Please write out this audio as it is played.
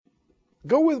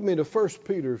Go with me to 1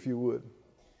 Peter if you would.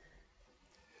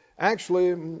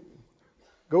 Actually,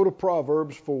 go to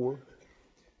Proverbs 4,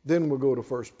 then we'll go to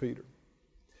 1 Peter.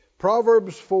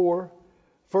 Proverbs 4,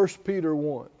 1 Peter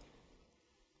 1.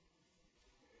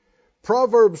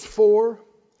 Proverbs 4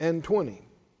 and 20.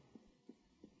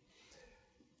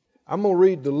 I'm going to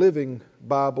read the Living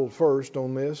Bible first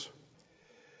on this.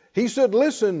 He said,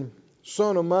 "Listen,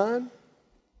 son of mine,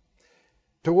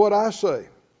 to what I say.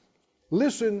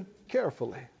 Listen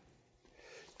carefully.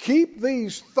 Keep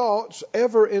these thoughts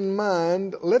ever in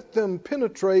mind. Let them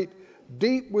penetrate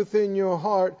deep within your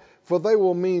heart, for they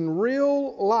will mean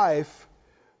real life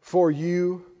for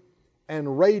you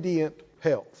and radiant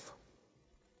health."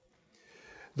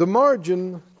 The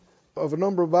margin of a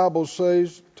number of Bibles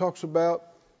talks about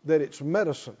that it's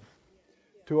medicine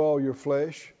to all your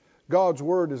flesh. God's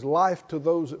word is life to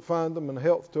those that find them and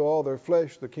health to all their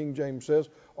flesh, the King James says,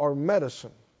 or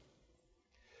medicine.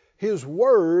 His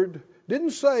word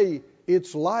didn't say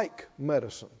it's like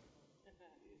medicine.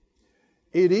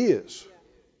 It is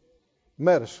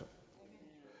medicine.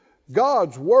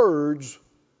 God's words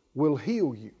will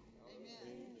heal you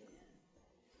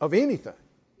of anything.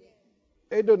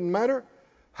 It doesn't matter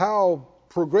how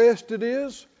progressed it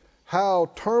is,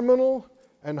 how terminal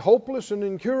and hopeless and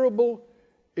incurable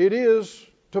it is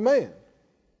to man.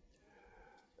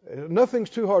 Nothing's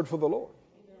too hard for the Lord.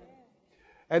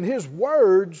 And His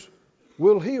words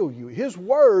will heal you. His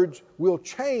words will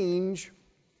can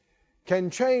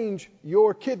change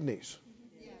your kidneys,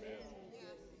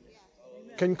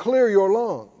 can clear your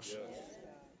lungs,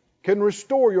 can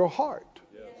restore your heart,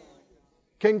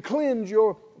 can cleanse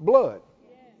your blood.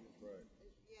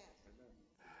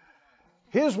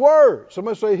 His words.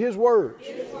 Somebody say His words.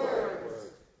 His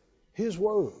words. His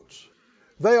words.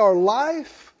 They are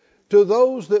life to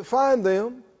those that find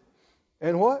them.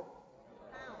 And what?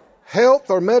 Health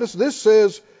or medicine. This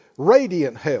says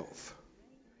radiant health.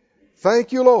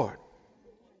 Thank you, Lord.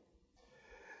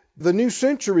 The New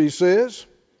Century says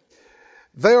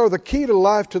they are the key to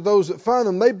life to those that find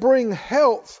them. They bring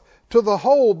health to the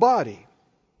whole body.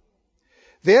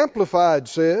 The Amplified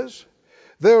says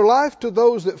they're life to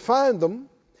those that find them,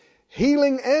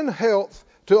 healing and health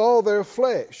to all their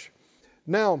flesh.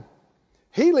 Now,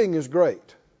 healing is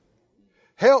great.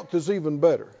 Health is even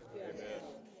better.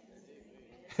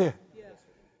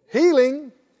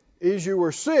 Healing is you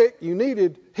were sick, you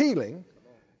needed healing.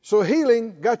 So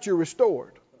healing got you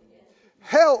restored.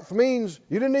 Health means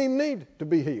you didn't even need to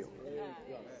be healed.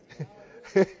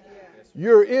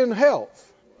 You're in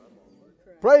health.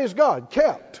 Praise God.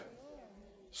 Kept.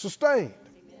 Sustained.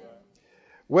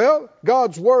 Well,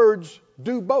 God's words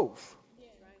do both.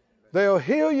 They'll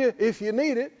heal you if you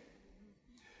need it.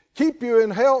 Keep you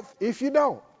in health if you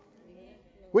don't.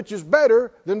 Which is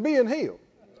better than being healed.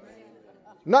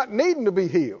 Not needing to be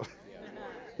healed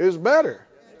is better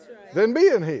than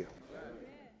being healed.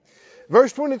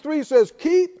 Verse 23 says,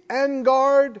 "Keep and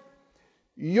guard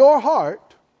your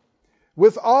heart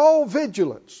with all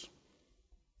vigilance.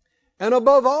 And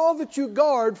above all that you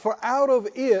guard, for out of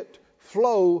it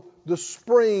flow the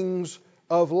springs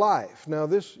of life." Now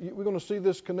we're going to see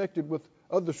this connected with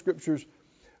other scriptures.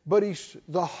 But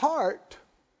the heart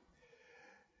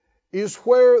is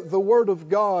where the Word of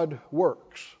God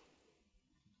works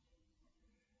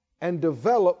and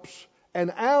develops,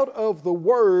 and out of the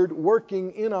Word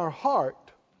working in our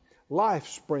heart, life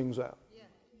springs out.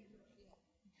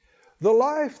 The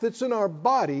life that's in our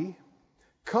body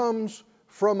comes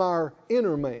from our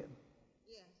inner man.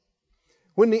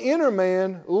 When the inner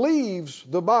man leaves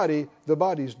the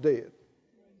body's dead.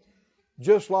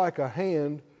 Just like a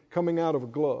hand coming out of a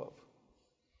glove.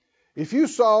 If you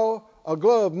saw a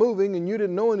glove moving and you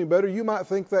didn't know any better, you might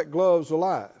think that glove's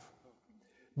alive.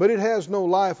 But it has no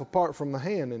life apart from the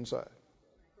hand inside.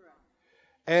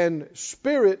 And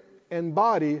spirit and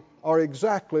body are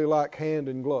exactly like hand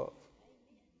and glove.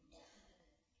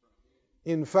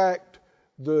 In fact,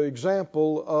 the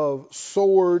example of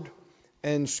sword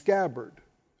and scabbard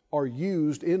are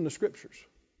used in the scriptures,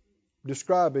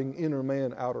 describing inner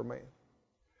man, outer man.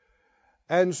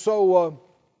 And so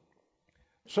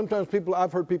sometimes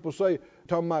I've heard people say,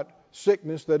 talking about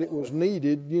sickness, that it was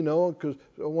needed, because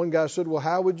one guy said, "Well,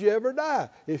 how would you ever die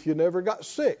if you never got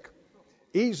sick?"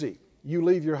 Easy. You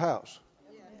leave your house.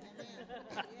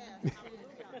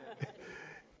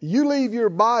 You leave your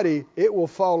body, it will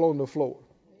fall on the floor.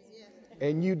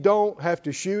 And you don't have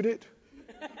to shoot it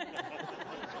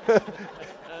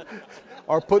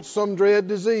or put some dread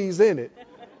disease in it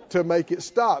to make it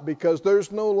stop, because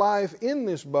there's no life in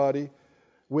this body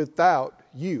without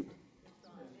you.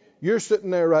 You're sitting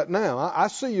there right now. I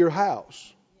see your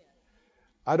house.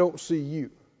 I don't see you.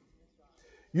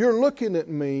 You're looking at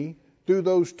me through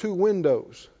those two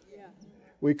windows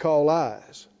we call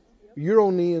eyes. You're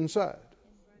on the inside.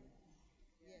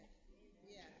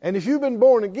 And if you've been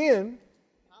born again,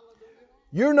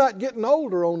 you're not getting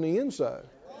older on the inside.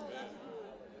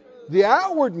 The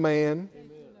outward man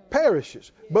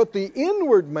perishes, but the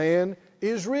inward man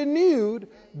is renewed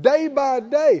day by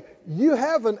day. You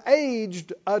haven't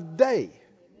aged a day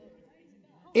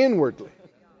inwardly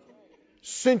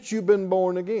since you've been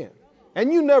born again.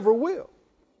 And you never will.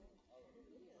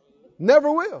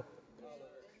 Never will.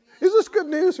 Is this good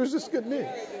news or is this good news?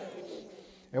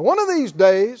 And one of these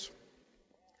days,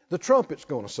 the trumpet's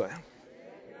going to sound.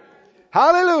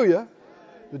 Hallelujah.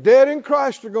 The dead in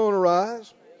Christ are going to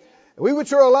rise. And we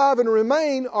which are alive and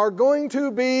remain are going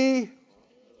to be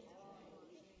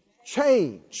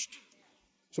changed.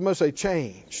 Somebody say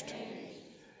changed.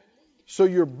 So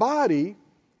your body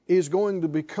is going to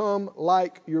become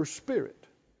like your spirit.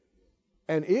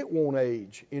 And it won't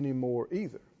age anymore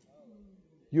either.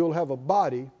 You'll have a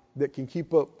body that can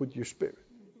keep up with your spirit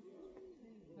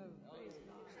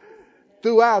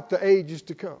throughout the ages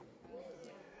to come.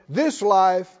 This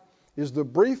life is the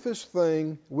briefest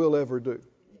thing we'll ever do.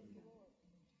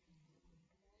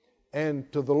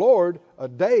 And to the Lord, a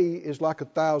day is like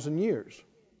 1,000 years.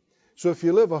 So if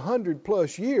you live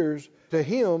 100+ years, to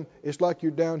Him, it's like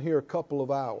you're down here a couple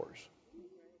of hours.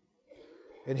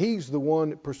 And He's the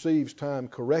one that perceives time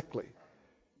correctly.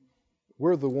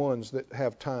 We're the ones that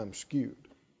have time skewed.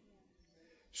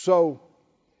 So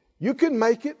you can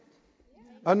make it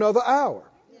another hour.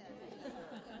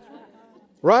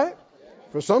 Right?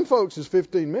 For some folks, it's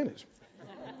 15 minutes.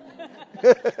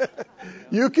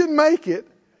 You can make it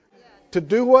to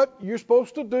do what you're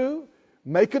supposed to do,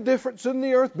 make a difference in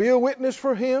the earth, be a witness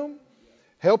for Him,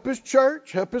 help His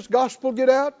church, help His gospel get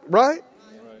out, right?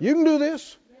 You can do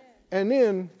this, and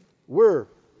then we're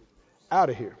out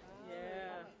of here.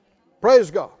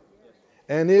 Praise God.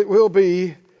 And it will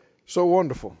be so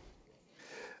wonderful.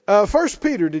 1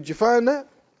 Peter, did you find that?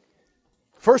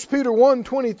 1 Peter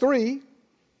 1:23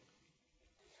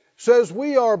 says,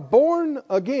 we are born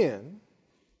again,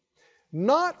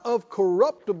 not of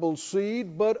corruptible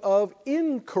seed, but of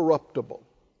incorruptible,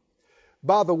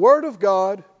 by the word of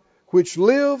God, which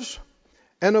lives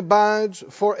and abides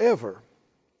forever.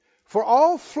 For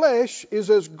all flesh is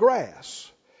as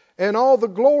grass, and all the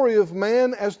glory of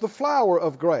man as the flower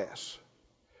of grass.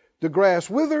 The grass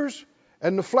withers,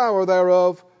 and the flower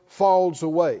thereof falls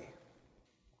away.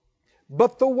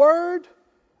 But the word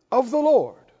of the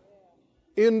Lord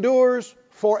endures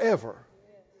forever.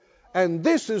 And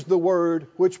this is the word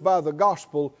which by the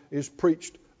gospel is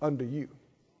preached unto you.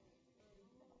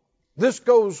 This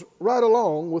goes right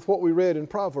along with what we read in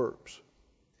Proverbs.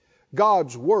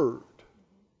 God's word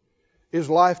is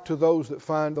life to those that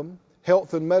find them,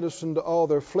 health and medicine to all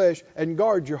their flesh, and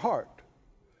guard your heart,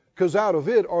 because out of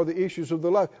it are the issues of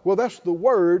the life. Well, that's the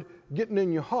word getting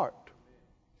in your heart.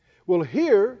 Well,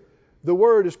 here the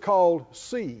word is called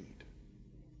seed.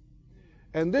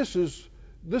 And this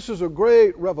is a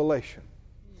great revelation.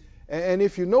 And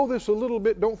if you know this a little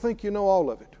bit, don't think you know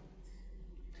all of it.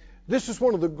 This is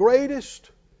one of the greatest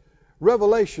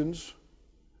revelations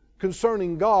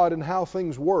concerning God and how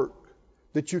things work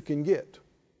that you can get.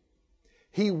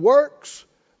 He works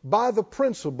by the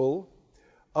principle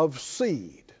of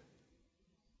seed.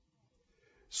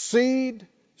 Seed,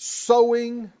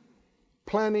 sowing,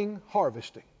 planting,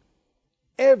 harvesting.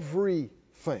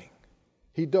 Everything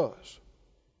He does.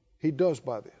 He does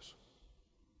by this.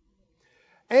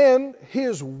 And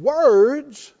His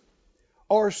words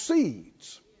are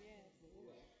seeds.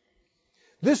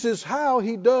 This is how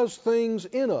He does things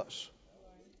in us.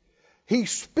 He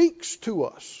speaks to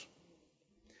us.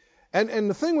 And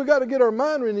the thing we got to get our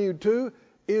mind renewed to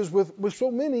is with so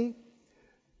many,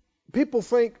 people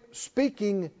think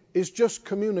speaking is just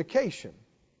communication.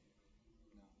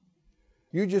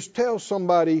 You just tell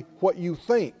somebody what you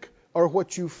think or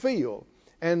what you feel.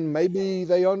 And maybe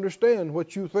they understand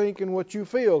what you think and what you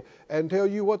feel and tell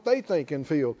you what they think and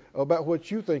feel about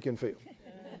what you think and feel.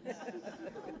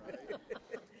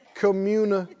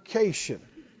 Communication.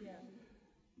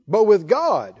 But with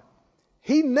God,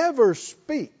 He never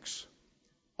speaks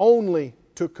only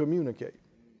to communicate.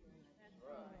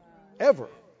 Ever.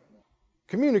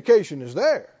 Communication is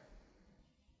there.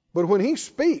 But when He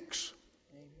speaks,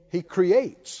 He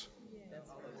creates.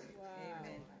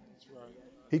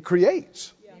 He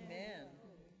creates.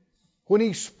 When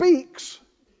He speaks,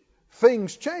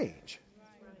 things change.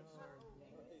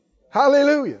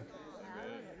 Hallelujah.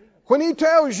 When He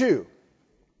tells you,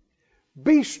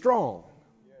 be strong,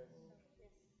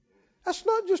 that's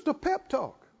not just a pep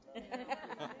talk.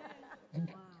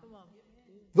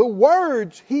 the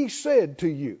words he said to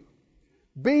you,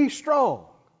 be strong.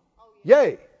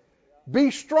 Yea,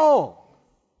 be strong.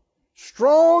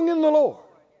 Strong in the Lord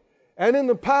and in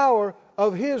the power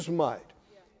of his might.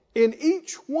 In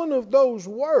each one of those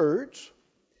words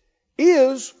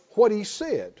is what he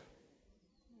said.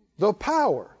 The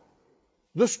power,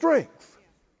 the strength.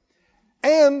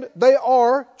 And they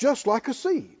are just like a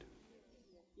seed.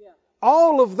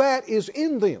 All of that is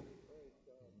in them.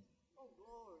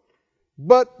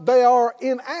 But they are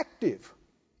inactive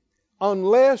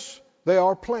unless they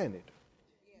are planted.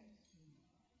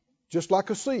 Just like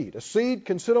a seed. A seed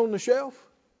can sit on the shelf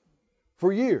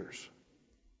for years.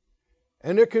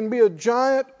 And there can be a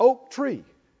giant oak tree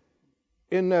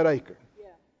in that acre.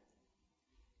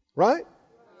 Right?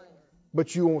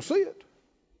 But you won't see it.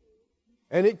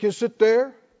 And it can sit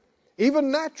there.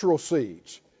 Even natural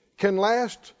seeds can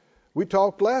last. We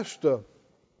talked last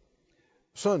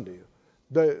Sunday.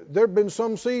 There have been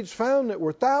some seeds found that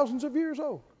were thousands of years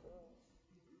old.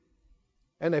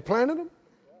 And they planted them.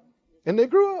 And they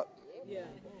grew up. Yeah.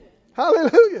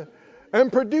 Hallelujah.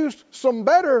 And produced some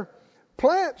better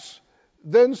plants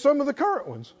than some of the current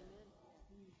ones.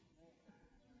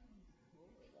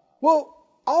 Well,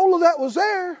 all of that was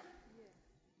there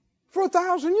for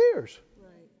 1,000 years.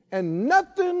 And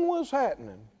nothing was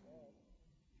happening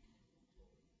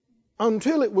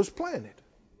until it was planted.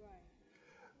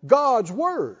 God's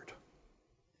Word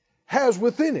has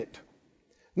within it.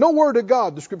 No word of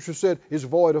God, the Scripture said, is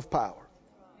void of power.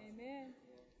 Amen.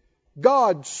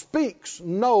 God speaks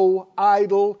no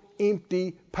idle,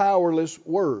 empty, powerless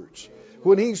words.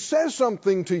 When he says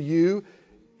something to you,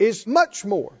 it's much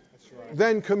more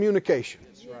than communication.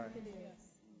 That's right.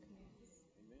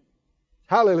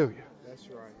 Hallelujah. That's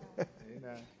right.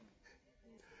 Amen.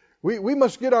 We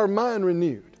must get our mind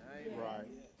renewed Right.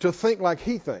 to think like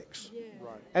he thinks.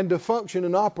 Right. And to function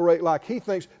and operate like he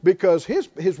thinks, because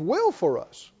his will for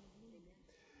us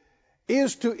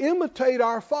is to imitate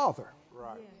our Father.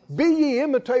 Right. Be ye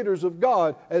imitators of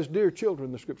God as dear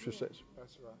children, the Scripture says.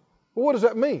 That's right. Well, what does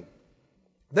that mean?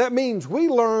 That means we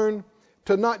learn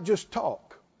to not just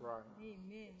talk. Right.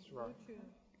 That's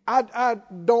right. I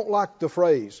don't like the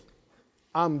phrase,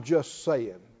 I'm just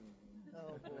saying.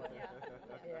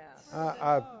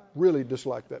 I really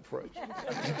dislike that phrase.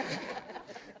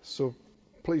 So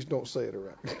please don't say it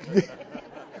around.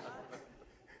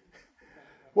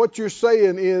 What you're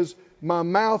saying is, my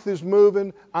mouth is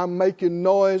moving, I'm making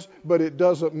noise, but it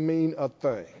doesn't mean a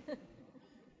thing.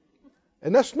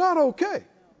 And that's not okay.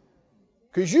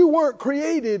 Because you weren't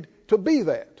created to be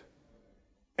that.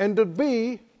 And to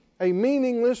be a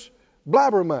meaningless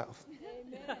blabbermouth.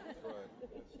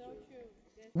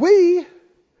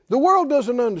 The world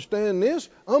doesn't understand this.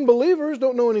 Unbelievers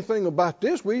don't know anything about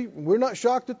this. We're not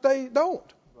shocked that they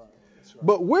don't.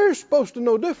 But we're supposed to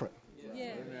know different.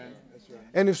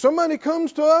 And if somebody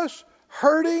comes to us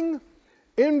hurting,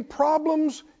 in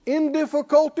problems, in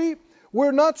difficulty,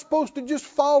 we're not supposed to just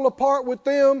fall apart with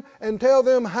them and tell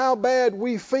them how bad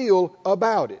we feel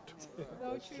about it.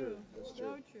 So true. That's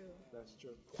true. That's true.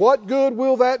 What good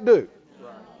will that do?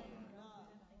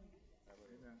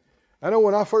 I know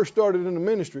when I first started in the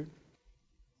ministry,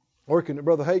 working at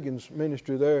Brother Hagin's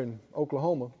ministry there in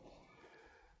Oklahoma,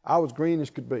 I was green as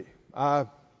could be. I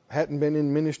hadn't been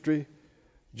in ministry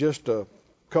just a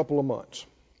couple of months.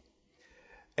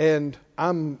 And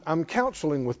I'm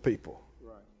counseling with people.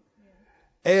 Right.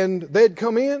 And they'd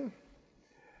come in,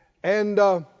 and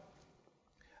our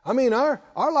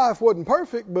life wasn't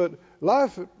perfect, but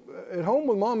life at home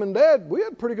with mom and dad, we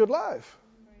had a pretty good life.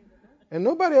 And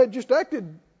nobody had just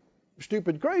acted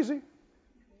stupid crazy.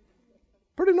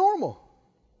 Pretty normal.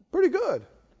 Pretty good.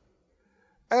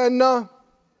 And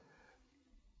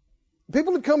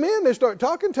people would come in, they start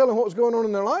talking, telling what was going on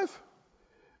in their life.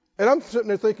 And I'm sitting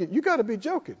there thinking, you got to be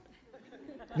joking.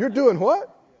 You're doing what?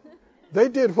 They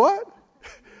did what?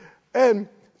 And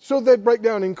so they'd break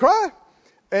down and cry.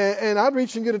 And I'd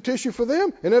reach and get a tissue for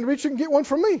them. And they'd reach and get one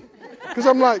for me. Because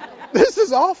I'm like, this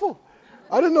is awful.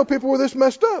 I didn't know people were this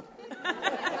messed up.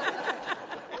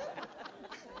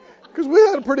 Because we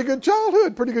had a pretty good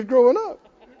childhood, pretty good growing up.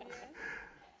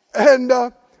 And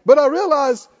but I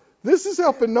realized this is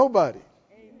helping nobody.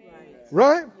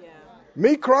 Right?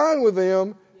 Me crying with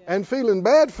them and feeling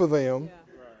bad for them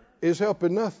is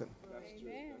helping nothing.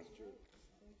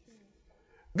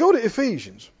 Go to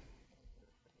Ephesians,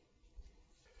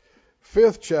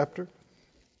 5th chapter.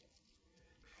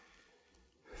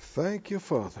 Thank you,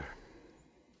 Father.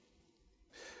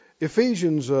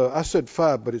 Ephesians, I said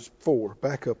 5, but it's 4.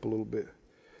 Back up a little bit.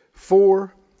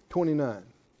 4:29.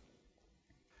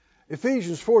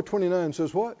 Ephesians 4:29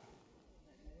 says what?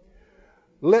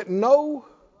 Let no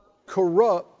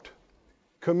corrupt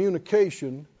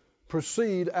communication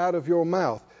proceed out of your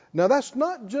mouth? Now, that's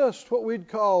not just what we'd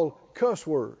call cuss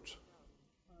words.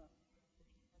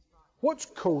 What's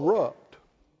corrupt?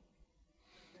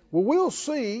 Well, we'll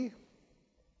see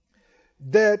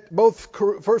that both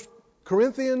First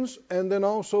Corinthians and then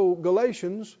also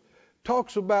Galatians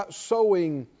talks about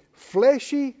sowing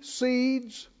fleshy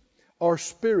seeds or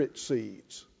spirit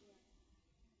seeds.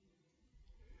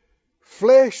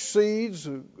 Flesh seeds,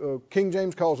 King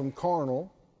James calls them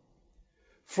carnal.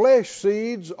 Flesh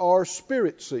seeds are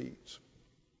spirit seeds.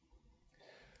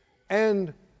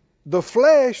 And the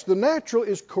flesh, the natural,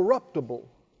 is corruptible.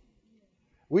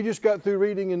 We just got through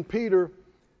reading in Peter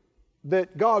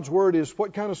that God's word is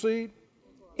what kind of seed?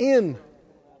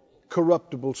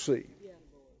 Incorruptible seed.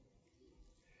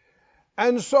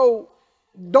 And so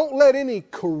don't let any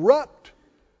corrupt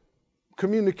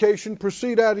communication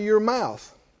proceed out of your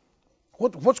mouth.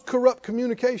 What's corrupt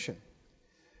communication?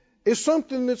 It's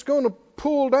something that's going to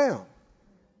pull down,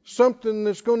 something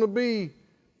that's going to be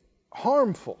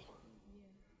harmful,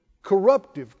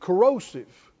 corruptive, corrosive,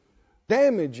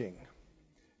 damaging,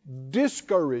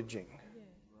 discouraging.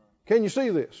 Can you see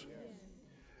this?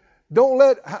 Don't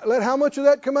let how much of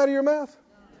that come out of your mouth?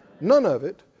 None of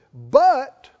it.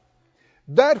 But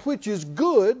that which is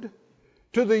good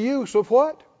to the use of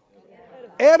what?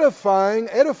 Edifying.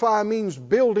 Edify means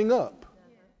building up.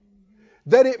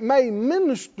 That it may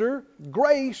minister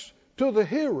grace to the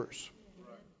hearers.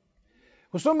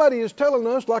 When somebody is telling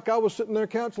us, like I was sitting there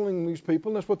counseling these people,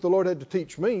 and that's what the Lord had to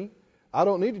teach me. I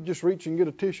don't need to just reach and get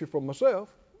a tissue for myself.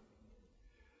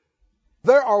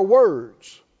 There are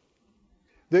words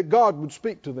that God would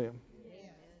speak to them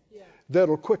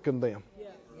that'll quicken them,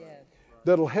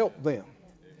 that'll help them,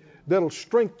 that'll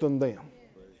strengthen them.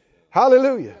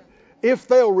 Hallelujah. If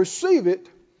they'll receive it,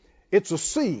 it's a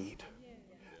seed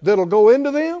that'll go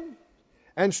into them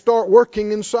and start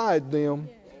working inside them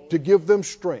to give them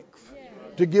strength,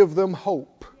 to give them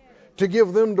hope, to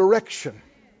give them direction.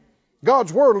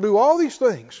 God's word will do all these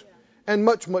things and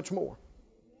much, much more.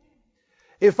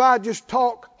 If I just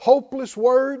talk hopeless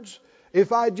words,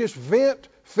 if I just vent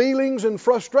feelings and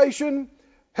frustration,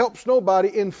 helps nobody.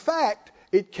 In fact,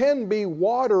 it can be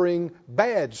watering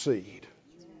bad seed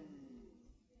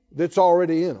that's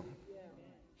already in them.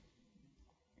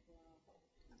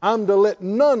 I'm to let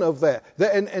none of that.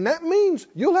 And that means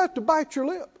you'll have to bite your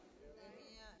lip.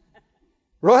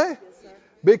 Right?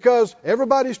 Because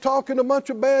everybody's talking a bunch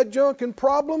of bad junk and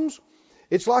problems.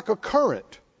 It's like a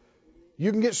current.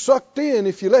 You can get sucked in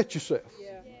if you let yourself.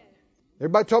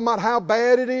 Everybody talking about how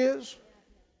bad it is,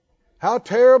 how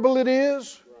terrible it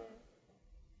is,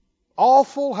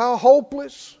 awful, how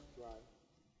hopeless,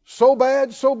 so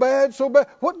bad, so bad, so bad.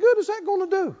 What good is that going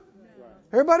to do?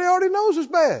 Everybody already knows it's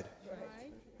bad.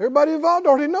 Everybody involved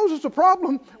already knows it's a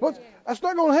problem. That's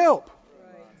not going to help.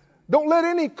 Don't let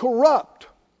any corrupt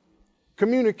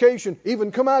communication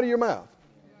even come out of your mouth.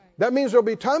 That means there'll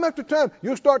be time after time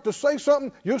you'll start to say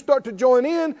something, you'll start to join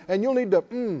in, and you'll need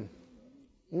to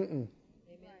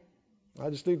I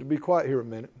just need to be quiet here a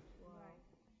minute.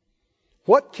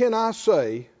 What can I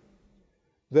say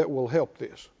that will help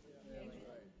this?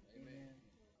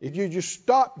 If you just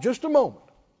stop just a moment,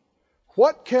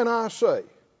 what can I say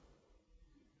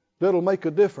that'll make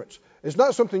a difference? It's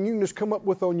not something you can just come up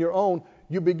with on your own.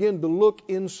 You begin to look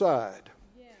inside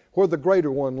where the greater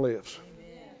one lives.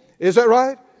 Is that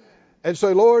right? And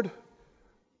say, Lord,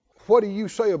 what do you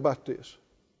say about this?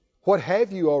 What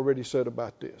have you already said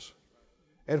about this?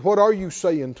 And what are you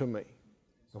saying to me?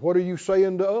 What are you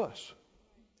saying to us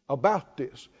about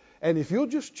this? And if you'll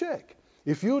just check,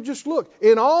 if you'll just look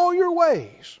in all your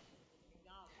ways,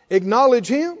 acknowledge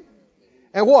Him,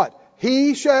 and what?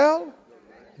 He shall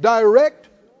direct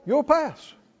your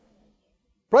paths.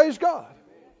 Praise God.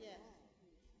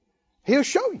 He'll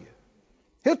show you.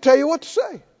 He'll tell you what to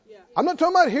say. I'm not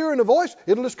talking about hearing a voice.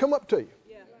 It'll just come up to you.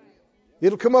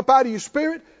 It'll come up out of your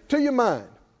spirit to your mind.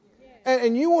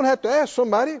 And you won't have to ask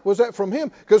somebody, was that from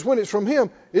Him? Because when it's from Him,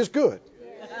 it's good.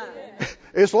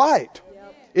 It's light.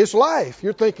 It's life.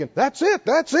 You're thinking, that's it.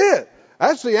 That's it.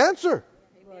 That's the answer.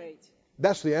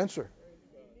 That's the answer.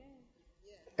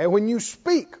 And when you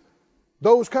speak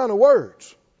those kind of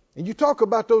words, and you talk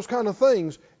about those kind of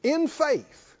things in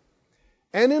faith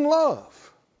and in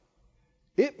love,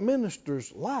 it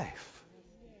ministers life.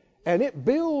 And it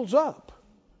builds up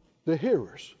the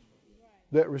hearers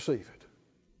that receive it.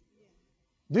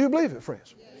 Do you believe it,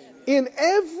 friends? In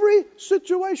every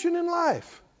situation in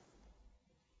life,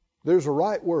 there's a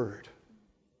right word.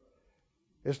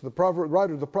 It's the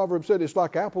writer of the proverb said, it's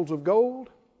like apples of gold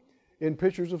in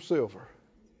pitchers of silver.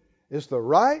 It's the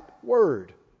right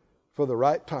word for the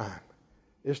right time.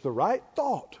 It's the right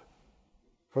thought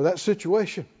for that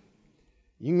situation.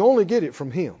 You can only get it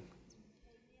from Him.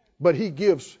 But He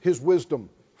gives His wisdom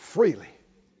freely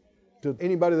to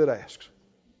anybody that asks.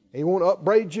 He won't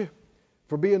upbraid you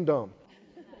for being dumb.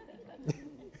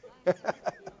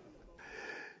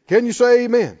 Can you say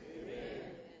amen?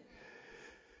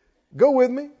 Go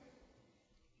with me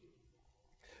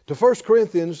to 1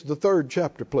 Corinthians, the 3rd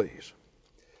chapter, please.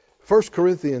 1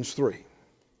 Corinthians 3.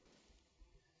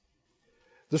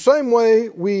 The same way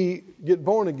we get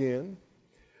born again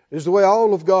is the way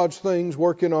all of God's things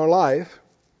work in our life.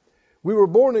 We were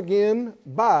born again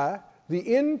by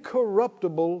the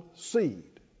incorruptible seed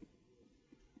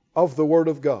of the Word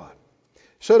of God.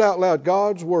 Said out loud,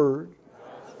 God's Word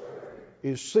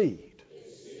is seed.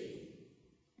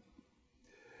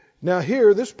 Now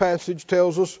here, this passage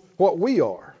tells us what we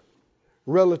are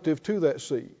relative to that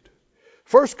seed.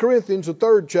 1 Corinthians, the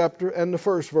 3rd chapter and the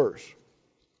 1st verse.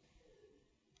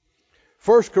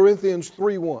 1 Corinthians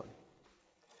 3:1.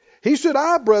 He said,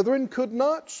 I, brethren, could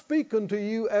not speak unto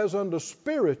you as unto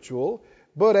spiritual,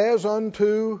 but as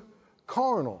unto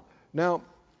carnal. Now,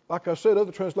 like I said,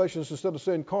 other translations, instead of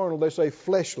saying carnal, they say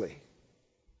fleshly.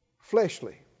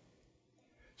 Fleshly.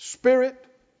 Spirit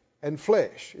and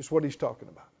flesh is what he's talking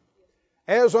about.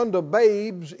 As unto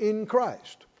babes in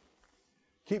Christ.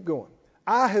 Keep going.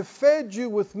 I have fed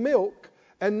you with milk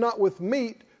and not with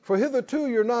meat, for hitherto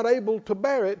you're not able to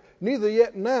bear it, neither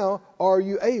yet now are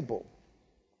you able.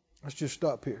 Let's just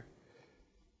stop here.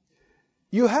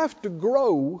 You have to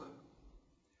grow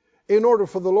in order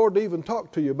for the Lord to even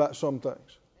talk to you about some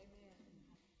things.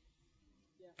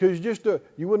 Because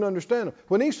you wouldn't understand them.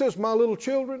 When He says, my little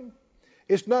children,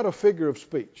 it's not a figure of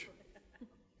speech.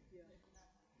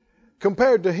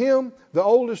 Compared to Him, the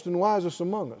oldest and wisest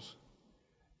among us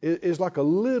is like a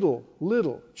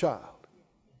little child.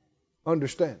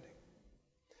 Understanding.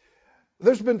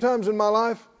 There's been times in my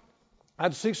life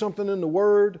I'd see something in the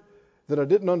Word that I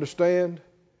didn't understand.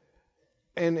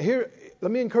 And here, let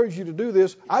me encourage you to do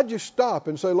this. I'd just stop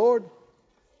and say, Lord,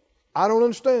 I don't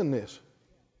understand this.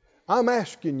 I'm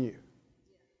asking you.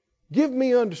 Give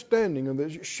me understanding of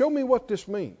this. Show me what this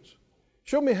means.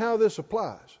 Show me how this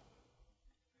applies.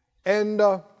 And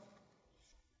I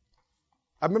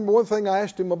remember one thing I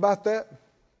asked Him about that.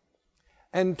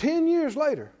 And 10 years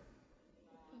later,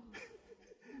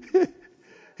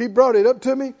 He brought it up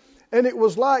to me. And it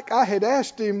was like I had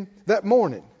asked Him that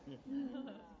morning.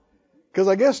 Because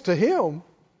I guess to Him,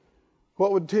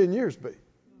 what would 10 years be?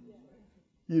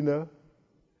 You know?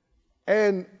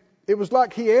 And it was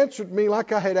like He answered me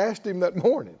like I had asked Him that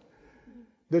morning.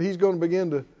 That He's going to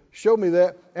begin to show me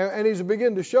that. And He's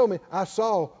beginning to show me. I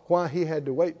saw why He had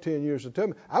to wait 10 years to tell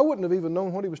me. I wouldn't have even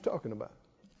known what He was talking about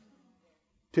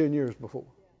 10 years before.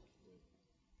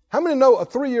 How many know a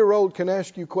 3-year-old can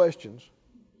ask you questions?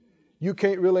 You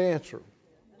can't really answer them.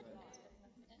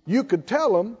 You could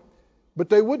tell them, but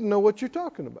they wouldn't know what you're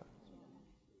talking about.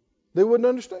 They wouldn't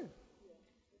understand.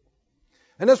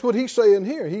 And that's what he's saying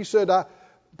here. He said,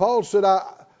 Paul said,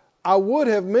 I would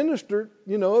have ministered,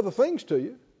 other things to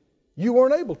you. You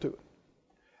weren't able to.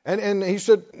 And he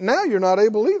said, now you're not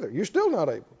able either. You're still not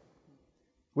able.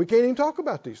 We can't even talk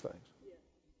about these things.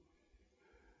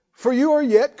 For you are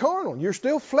yet carnal. You're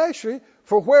still fleshly.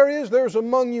 For whereas there's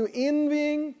among you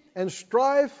envying and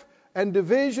strife and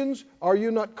divisions, are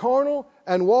you not carnal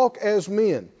and walk as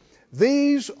men?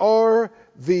 These are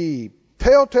the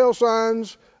telltale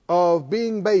signs of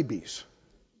being babies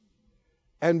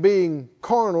and being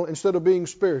carnal instead of being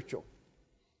spiritual.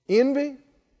 Envy,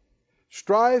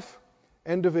 strife,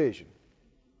 and division.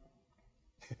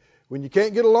 When you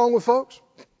can't get along with folks,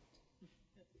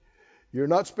 you're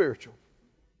not spiritual.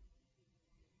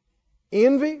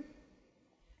 Envy,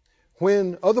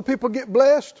 when other people get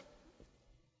blessed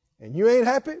and you ain't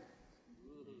happy,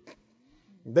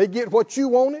 they get what you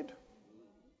wanted,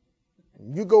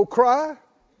 and you go cry,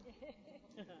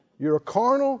 you're a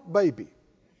carnal baby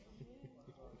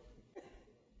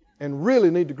and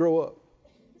really need to grow up.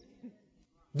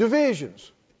 Divisions,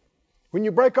 when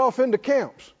you break off into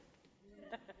camps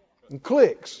and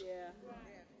cliques,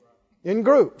 in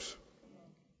groups,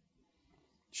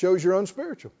 shows you're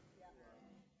unspiritual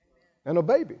and a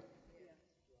baby.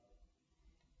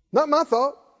 Not my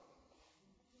thought.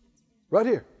 Right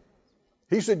here.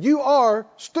 He said, you are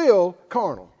still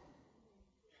carnal.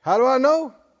 How do I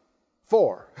know?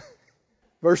 4.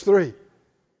 Verse 3.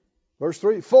 Verse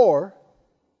 3. For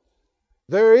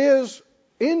there is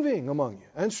envying among you,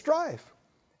 and strife,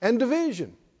 and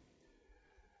division.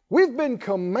 We've been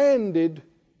commanded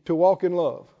to walk in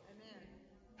love.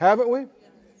 Haven't we?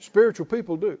 Spiritual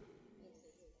people do.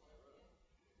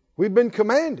 We've been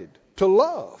commanded to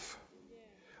love.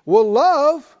 Well,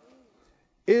 love,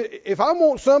 if I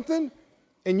want something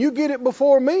and you get it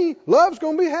before me, love's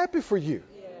going to be happy for you.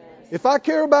 If I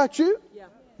care about you,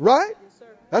 right?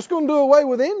 That's going to do away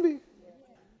with envy.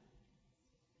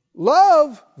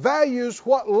 Love values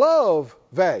what love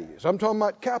values. I'm talking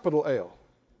about capital L.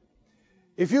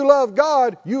 If you love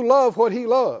God, you love what He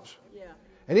loves.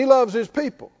 And He loves His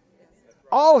people.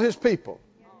 All His people.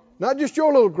 Not just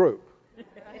your little group.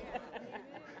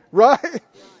 Right?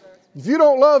 If you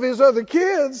don't love His other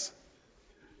kids,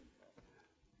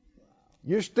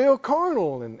 you're still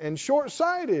carnal and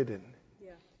short-sighted. And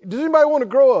does anybody want to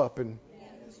grow up?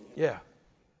 Yeah.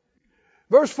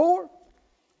 Verse 4.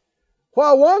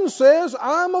 While one says,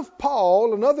 I'm of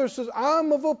Paul, another says,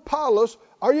 I'm of Apollos,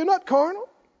 are you not carnal?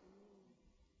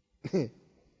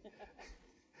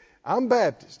 I'm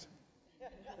Baptist.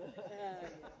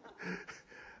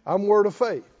 I'm Word of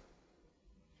Faith.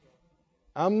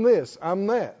 I'm this, I'm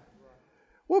that.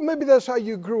 Well, maybe that's how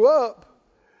you grew up,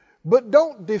 but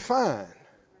don't define.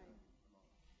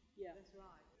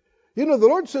 You know, the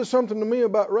Lord says something to me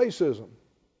about racism,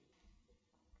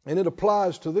 and it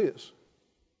applies to this.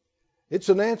 It's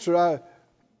an answer.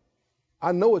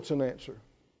 I know it's an answer,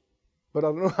 but I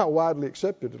don't know how widely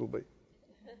accepted it'll be.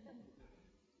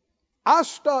 I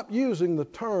stopped using the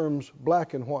terms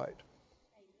black and white.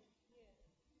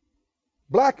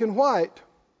 Black and white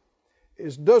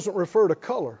doesn't refer to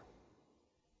color.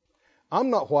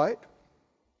 I'm not white.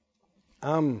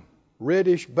 I'm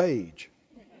reddish beige.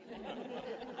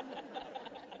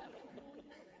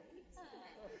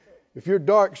 If you're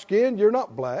dark skinned, you're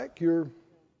not black. You're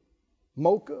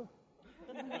mocha.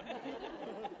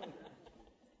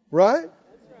 Right?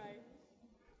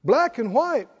 Black and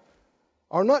white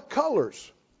are not colors.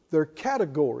 They're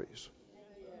categories.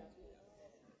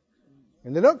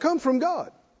 And they don't come from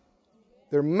God.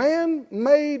 They're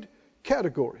man-made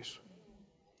categories.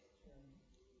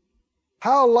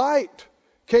 How light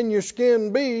can your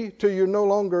skin be till you're no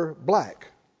longer black?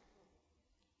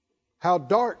 How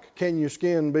dark can your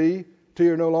skin be till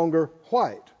you're no longer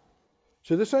white?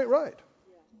 So this ain't right.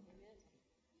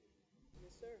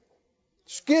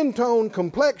 Skin tone,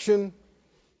 complexion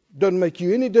doesn't make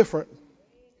you any different.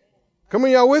 Come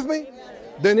on, y'all with me?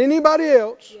 Than anybody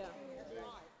else.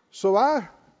 So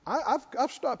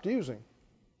I've stopped using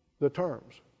the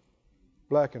terms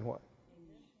black and white.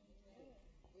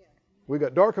 We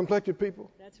got dark complected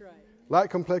people. That's right. Light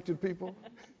complected people.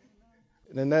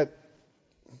 And then that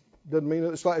doesn't mean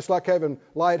it's like having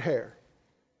light hair,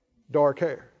 dark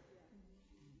hair.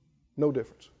 No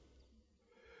difference.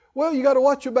 Well, you got to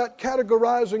watch about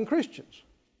categorizing Christians.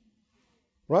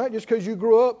 Right? Just because you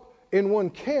grew up in one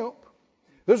camp,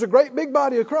 there's a great big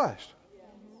body of Christ.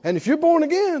 And if you're born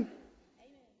again,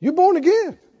 you're born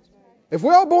again. If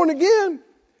we're all born again,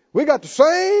 we got the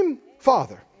same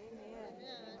Father.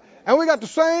 And we got the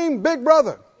same big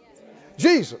brother,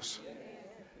 Jesus.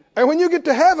 And when you get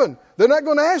to heaven, they're not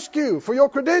going to ask you for your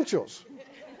credentials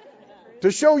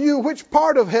to show you which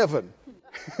part of heaven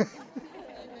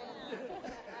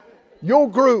your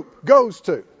group goes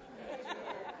to.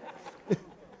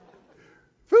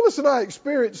 Phyllis and I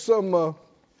experienced some, what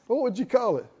would you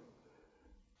call it?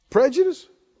 Prejudice?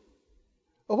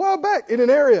 A while back in an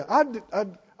area.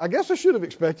 I guess I should have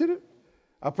expected it.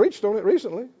 I preached on it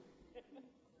recently.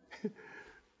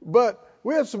 But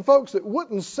we had some folks that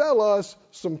wouldn't sell us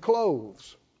some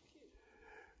clothes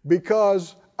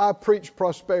because I preached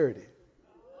prosperity.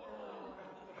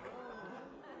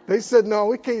 They said, no,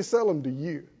 we can't sell them to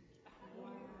you.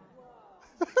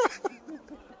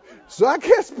 So I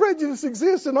guess prejudice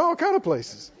exists in all kind of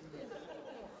places.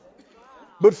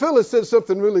 But Phyllis said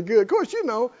something really good. Of course, you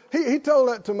know, he told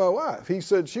that to my wife. He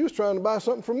said she was trying to buy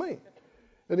something from me.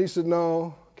 And he said,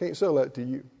 no, can't sell that to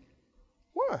you.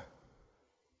 Why?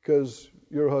 Because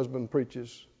your husband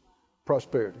preaches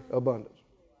prosperity, abundance.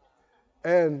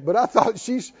 But I thought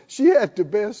she had the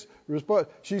best response.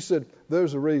 She said,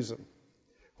 there's a reason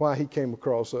why he came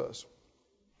across us.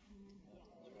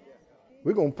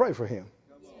 We're going to pray for him.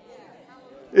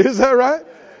 Is that right?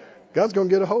 God's going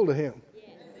to get a hold of him.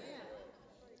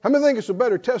 How many think it's a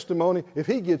better testimony if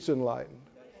he gets enlightened?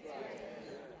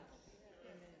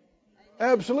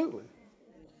 Absolutely.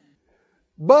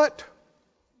 But,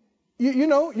 you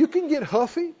know, you can get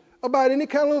huffy about any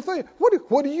kind of thing.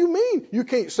 What do you mean you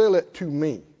can't sell it to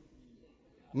me?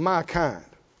 My kind.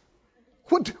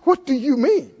 What do you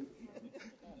mean?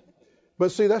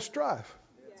 But see, that's strife.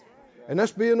 And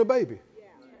that's being a baby.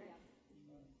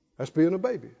 That's being a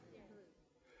baby.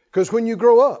 Because when you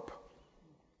grow up,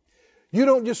 you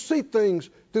don't just see things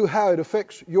through how it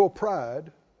affects your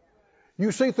pride.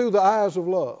 You see through the eyes of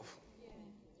love.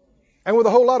 And with a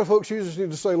whole lot of folks, you just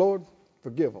need to say, Lord,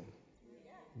 forgive them.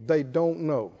 They don't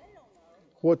know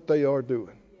what they are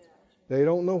doing. They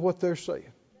don't know what they're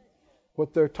saying,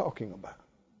 what they're talking about.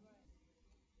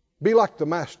 Be like the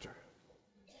master.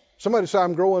 Somebody say,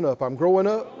 I'm growing up. I'm growing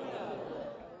up.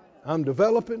 I'm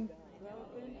developing.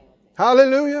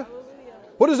 Hallelujah.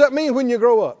 What does that mean when you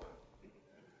grow up?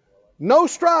 No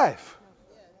strife.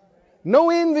 No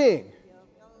envying.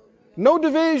 No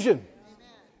division.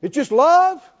 It's just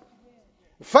love,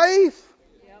 faith,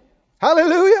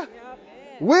 hallelujah,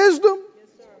 wisdom,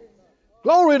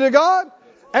 glory to God,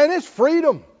 and it's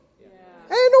freedom.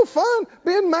 Ain't no fun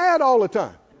being mad all the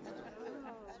time.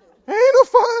 Ain't no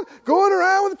fun going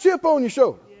around with a chip on your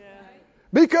shoulder.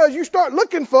 Because you start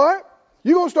looking for it,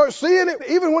 you're going to start seeing it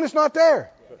even when it's not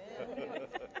there.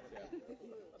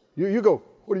 You go,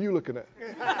 what are you looking at?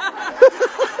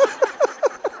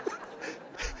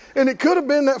 And it could have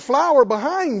been that flower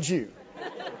behind you.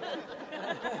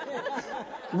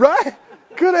 Right?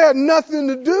 Could have had nothing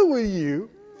to do with you,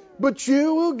 but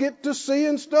you will get to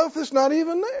seeing stuff that's not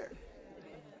even there.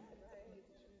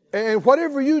 And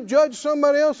whatever you judge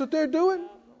somebody else that they're doing,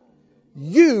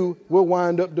 you will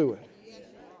wind up doing.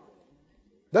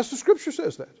 That's the scripture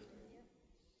says that.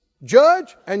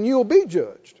 Judge and you'll be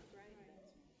judged.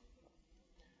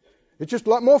 It's just a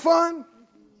lot more fun.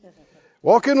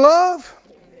 Walk in love.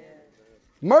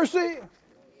 Mercy.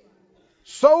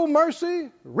 Sow mercy,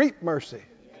 reap mercy.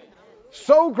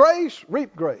 Sow grace,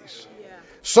 reap grace.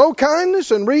 Sow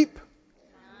kindness and reap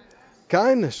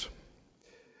kindness.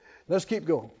 Let's keep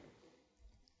going.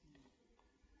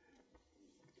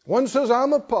 One says,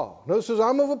 I'm of Paul. Another says,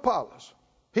 I'm of Apollos.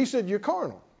 He said, you're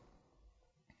carnal.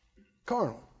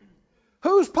 Carnal.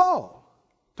 Who's Paul?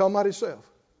 Talking about himself.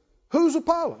 Who's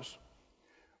Apollos?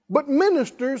 But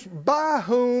ministers by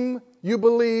whom you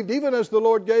believed, even as the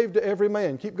Lord gave to every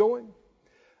man. Keep going.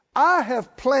 I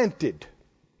have planted.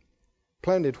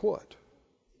 Planted what?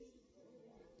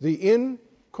 The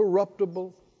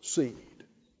incorruptible seed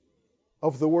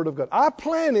of the Word of God. I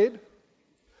planted,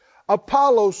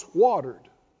 Apollos watered,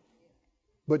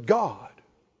 but God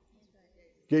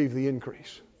gave the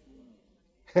increase.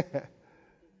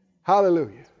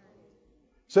 Hallelujah.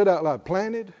 Say it out loud.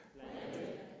 Planted,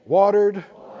 watered,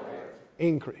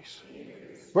 increase.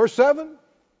 Verse 7.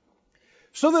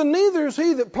 So then neither is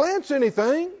he that plants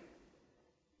anything,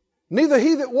 neither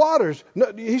he that waters.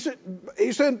 No, he said,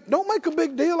 don't make a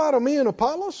big deal out of me and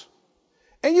Apollos.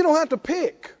 And you don't have to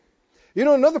pick. You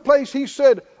know, another place he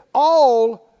said,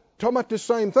 all, talking about this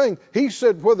same thing. He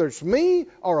said, whether it's me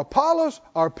or Apollos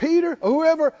or Peter or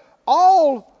whoever,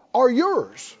 all are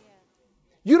yours.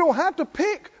 You don't have to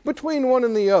pick between one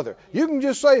and the other. You can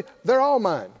just say, they're all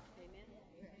mine.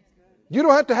 You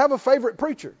don't have to have a favorite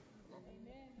preacher.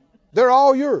 They're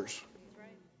all yours.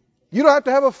 You don't have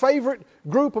to have a favorite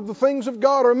group of the things of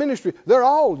God or ministry. They're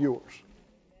all yours.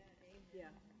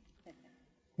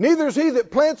 Neither is he that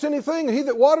plants anything, he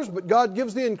that waters, but God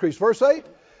gives the increase. Verse 8.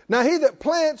 Now he that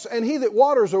plants and he that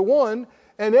waters are one,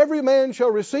 and every man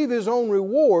shall receive his own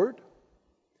reward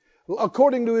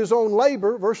according to his own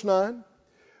labor. Verse 9.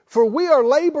 For we are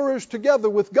laborers together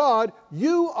with God.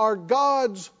 You are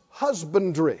God's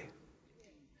husbandry,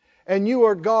 and you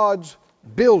are God's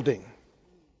building.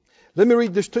 Let me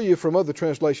read this to you from other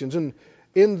translations. In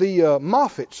the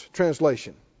Moffat's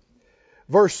translation,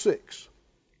 verse 6.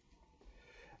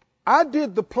 I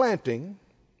did the planting,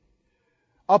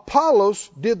 Apollos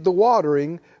did the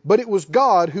watering, but it was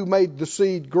God who made the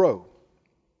seed grow.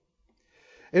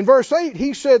 In verse 8,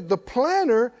 he said the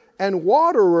planter and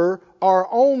waterer are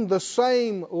on the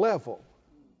same level.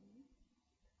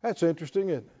 That's interesting,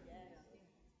 isn't it?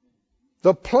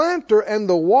 The planter and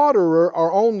the waterer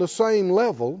are on the same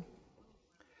level,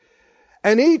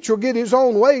 and each will get his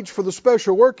own wage for the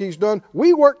special work he's done.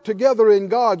 We work together in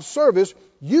God's service.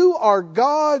 You are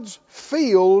God's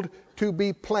field to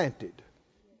be planted.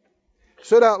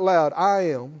 Say it out loud.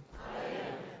 I am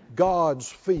God's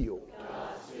field,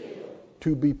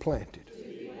 to be planted.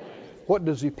 What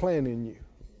does he plant in you?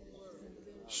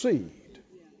 Seed.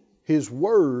 His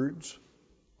words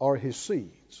are his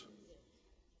seeds.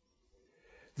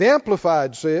 The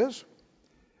Amplified says,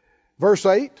 verse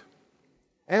 8,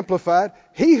 Amplified,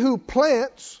 he who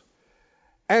plants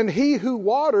and he who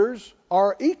waters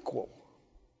are equal.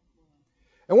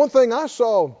 And one thing I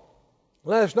saw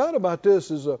last night about this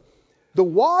is the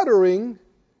watering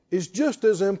is just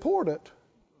as important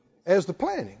as the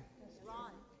planting.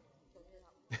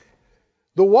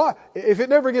 If it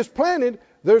never gets planted,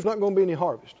 there's not going to be any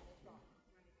harvest.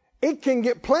 It can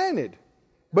get planted,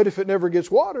 but if it never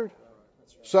gets watered,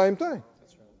 same thing.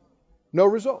 No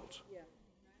results.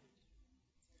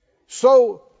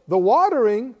 So the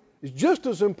watering is just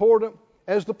as important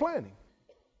as the planting.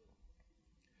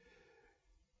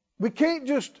 We can't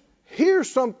just hear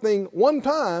something one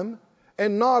time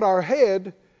and nod our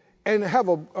head and have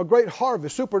a great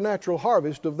harvest, supernatural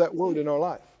harvest of that word in our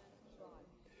life.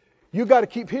 You got to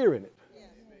keep hearing it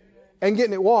and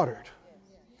getting it watered.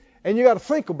 And you got to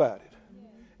think about it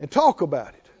and talk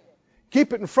about it.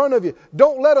 Keep it in front of you.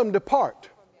 Don't let them depart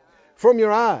from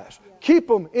your eyes. Keep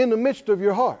them in the midst of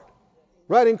your heart.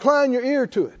 Right? Incline your ear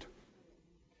to it.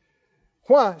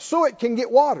 Why? So it can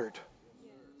get watered.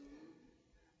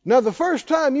 Now, the first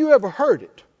time you ever heard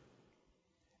it,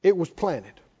 it was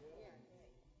planted.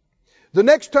 The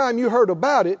next time you heard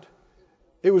about it,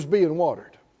 it was being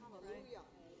watered.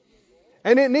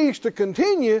 And it needs to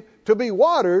continue to be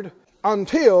watered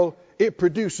until it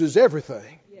produces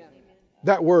everything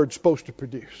that word's supposed to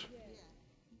produce.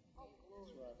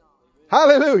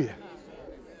 Hallelujah.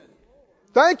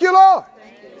 Thank you, Lord.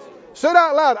 Say it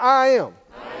out loud. I am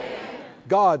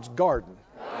God's garden.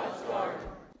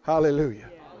 Hallelujah.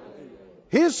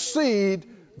 His seed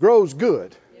grows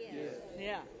good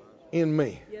in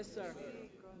me. Yes, sir.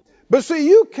 But see,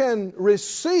 you can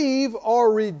receive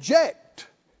or reject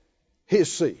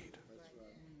His seed.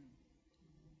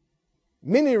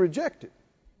 Many reject it.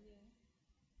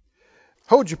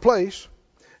 Hold your place.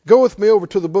 Go with me over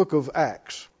to the book of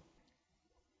Acts.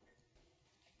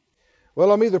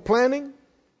 Well, I'm either planting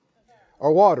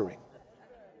or watering.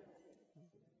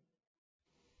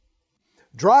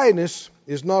 Dryness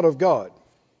is not of God.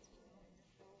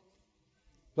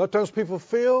 A lot of times people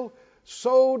feel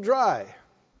so dry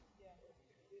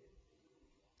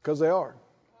because they are.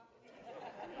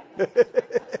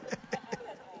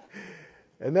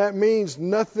 And that means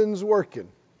nothing's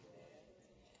working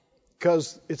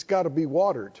because it's got to be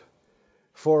watered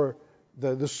for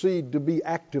the seed to be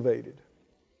activated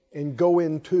and go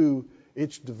into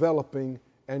its developing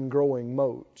and growing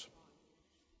modes.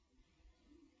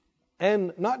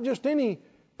 And not just any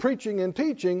preaching and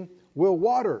teaching will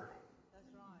water.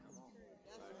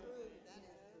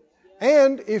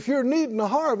 And if you're needing a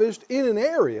harvest in an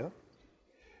area,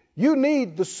 you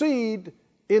need the seed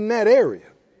in that area.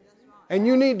 And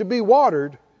you need to be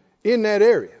watered in that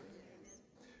area.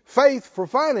 Faith for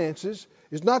finances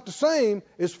is not the same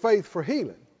as faith for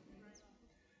healing.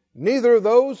 Neither of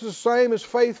those is the same as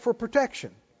faith for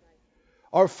protection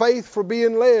or faith for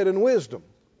being led in wisdom.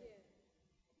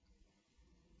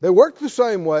 They work the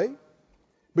same way,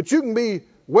 but you can be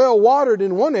well watered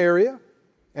in one area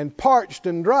and parched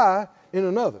and dry in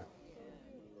another.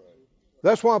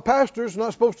 That's why pastors are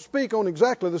not supposed to speak on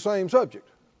exactly the same subject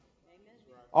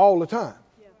all the time.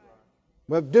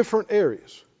 We have different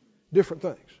areas, different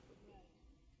things.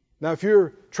 Now, if you're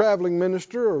a traveling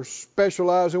minister or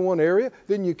specialize in one area,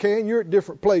 then you can. You're at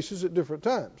different places at different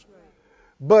times.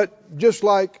 But just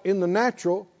like in the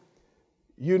natural,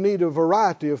 you need a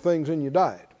variety of things in your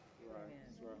diet.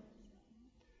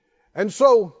 And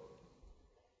so,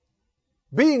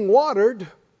 being watered,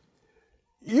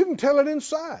 you can tell it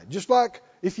inside. Just like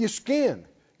if your skin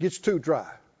gets too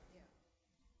dry.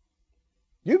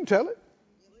 You can tell it.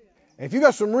 And if you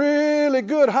got some really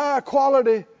good high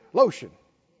quality lotion,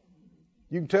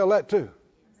 you can tell that too.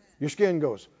 Your skin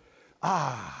goes,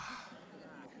 that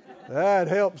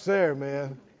helps there,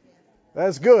 man.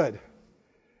 That's good.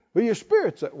 But your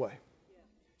spirit's that way.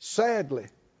 Sadly,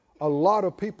 a lot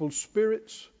of people's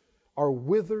spirits are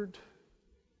withered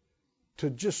to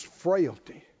just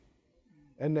frailty.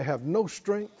 And they have no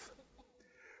strength.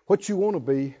 What you want to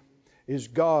be is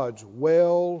God's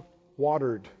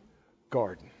well-watered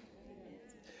garden.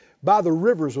 By the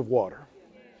rivers of water.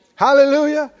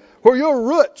 Hallelujah. Where your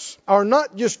roots are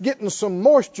not just getting some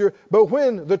moisture, but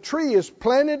when the tree is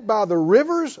planted by the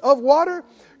rivers of water,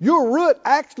 your root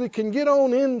actually can get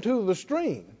on into the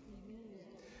stream.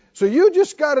 So you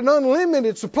just got an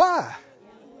unlimited supply.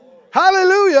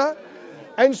 Hallelujah.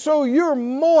 And so you're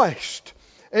moist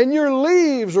and your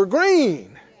leaves are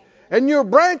green and your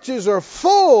branches are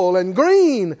full and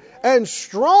green and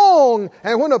strong.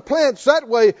 And when a plant's that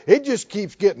way, it just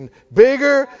keeps getting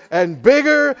bigger and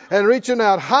bigger and reaching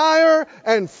out higher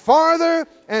and farther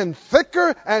and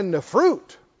thicker. And the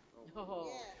fruit.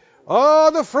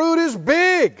 Oh, the fruit is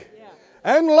big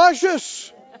and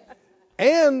luscious.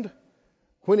 And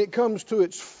when it comes to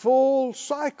its full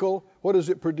cycle, what does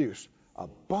it produce? A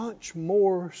bunch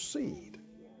more seed.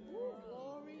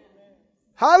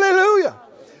 Hallelujah.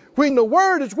 When the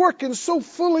Word is working so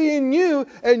fully in you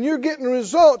and you're getting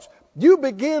results, you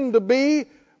begin to be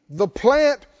the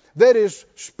plant that is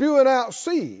spewing out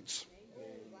seeds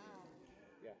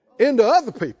into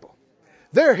other people.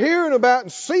 They're hearing about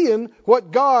and seeing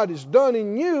what God has done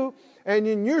in you, and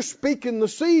then you're speaking the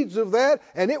seeds of that,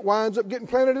 and it winds up getting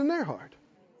planted in their heart.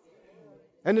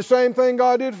 And the same thing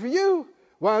God did for you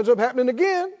winds up happening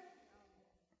again.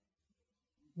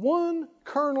 One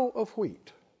kernel of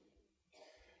wheat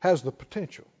has the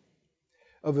potential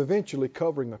of eventually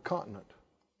covering a continent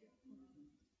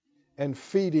and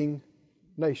feeding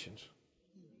nations.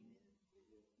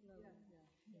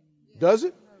 Does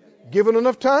it? Given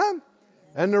enough time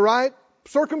and the right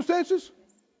circumstances?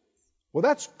 Well,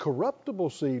 that's corruptible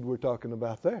seed we're talking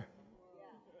about there.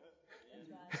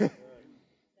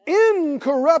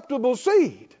 Incorruptible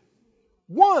seed.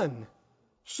 One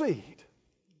seed.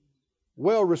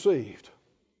 Well received.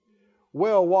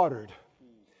 Well watered.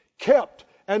 Kept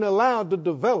and allowed to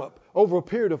develop over a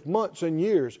period of months and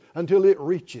years until it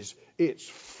reaches its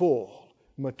full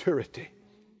maturity.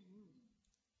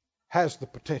 Has the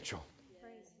potential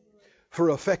for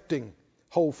affecting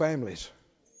whole families,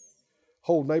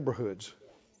 whole neighborhoods,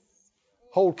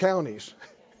 whole counties,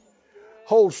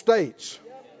 whole states,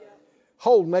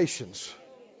 whole nations.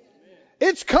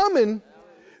 It's coming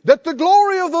that the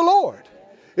glory of the Lord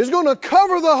is going to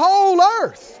cover the whole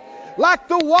earth like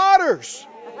the waters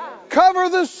cover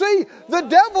the sea. The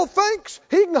devil thinks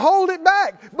he can hold it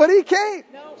back, but he can't.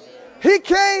 He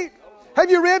can't.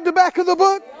 Have you read the back of the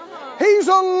book? He's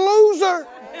a loser.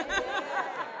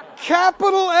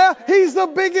 Capital L. He's the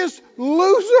biggest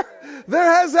loser there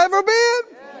has ever been.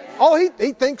 Oh,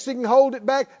 he thinks he can hold it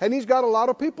back, and he's got a lot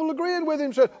of people agreeing with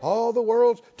him. Said, "Oh, the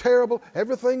world's terrible.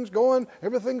 Everything's going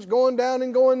down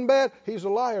and going bad." He's a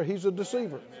liar. He's a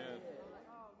deceiver.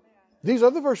 These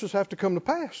other verses have to come to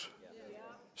pass.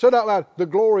 Said out loud, the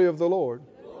glory of the Lord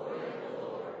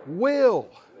will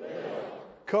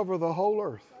cover the whole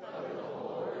earth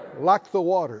like the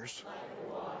waters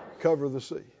cover the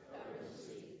sea.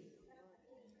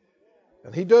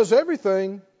 And he does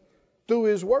everything through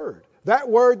his word. That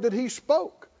word that he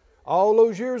spoke all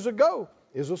those years ago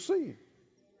is a seed.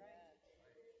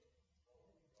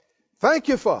 Thank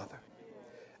you, Father.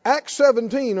 Acts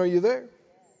 17, are you there?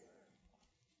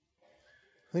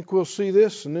 I think we'll see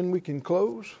this and then we can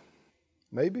close.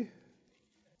 Maybe.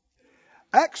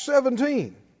 Acts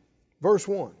 17, verse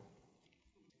 1.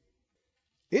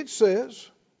 It says,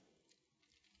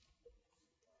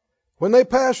 when they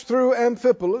passed through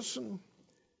Amphipolis and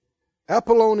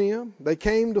Apollonia, they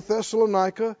came to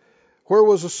Thessalonica, where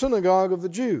was a synagogue of the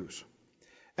Jews.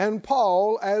 And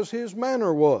Paul, as his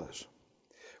manner was,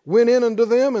 went in unto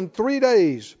them, and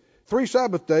 3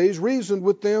 Sabbath days, reasoned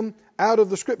with them out of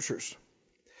the Scriptures,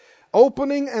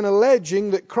 opening and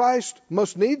alleging that Christ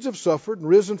must needs have suffered and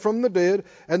risen from the dead,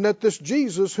 and that this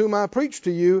Jesus whom I preach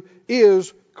to you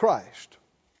is Christ.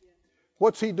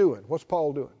 What's he doing? What's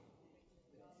Paul doing?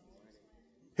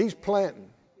 He's planting.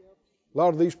 A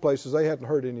lot of these places, they hadn't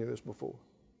heard any of this before.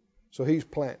 So he's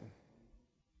planting.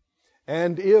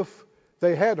 And if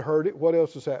they had heard it, what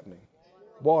else is happening?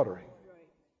 Watering.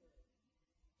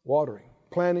 Watering.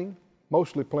 Planting,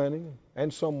 mostly planting,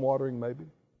 and some watering maybe.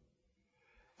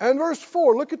 And verse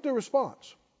 4, look at the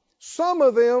response. Some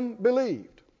of them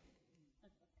believed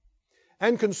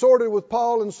and consorted with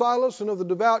Paul and Silas, and of the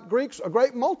devout Greeks a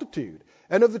great multitude,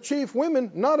 and of the chief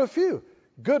women not a few.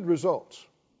 Good results.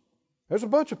 There's a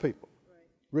bunch of people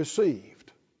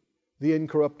received the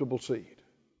incorruptible seed.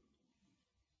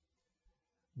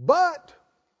 But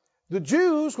the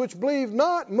Jews which believed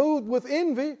not, moved with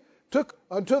envy, took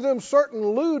unto them certain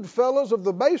lewd fellows of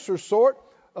the baser sort.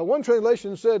 One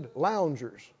translation said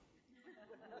loungers.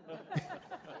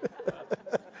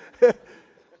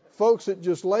 Folks that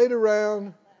just laid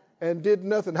around and did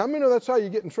nothing. How many know that's how you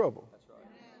get in trouble?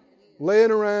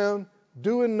 Laying around,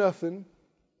 doing nothing,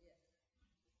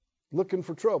 looking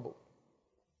for trouble.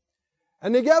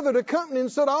 And they gathered a company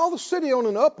and set all the city on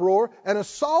an uproar, and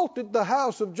assaulted the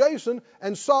house of Jason,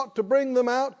 and sought to bring them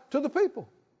out to the people.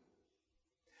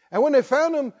 And when they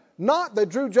found them not, they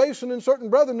drew Jason and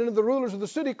certain brethren into the rulers of the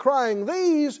city, crying,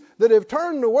 "These that have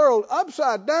turned the world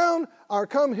upside down are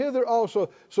come hither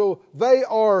also." So they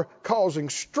are causing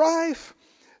strife.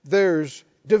 There's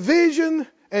division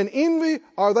and envy.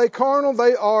 Are they carnal?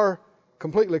 They are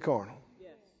completely carnal.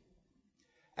 Yes.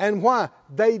 And why?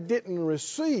 They didn't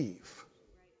receive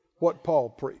what Paul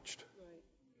preached. Right.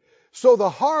 So the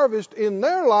harvest in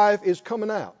their life is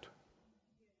coming out.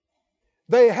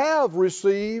 They have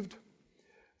received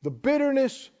the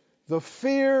bitterness, the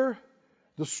fear,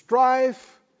 the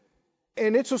strife,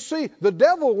 and it's a seed. The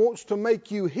devil wants to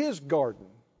make you his garden.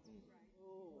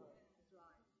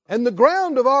 And the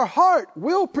ground of our heart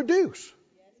will produce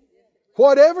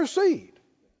whatever seed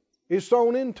is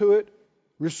sown into it,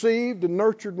 received and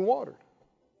nurtured and watered.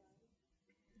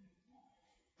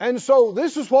 And so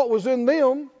this is what was in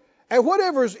them, And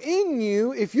whatever's in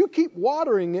you, if you keep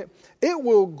watering it, it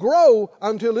will grow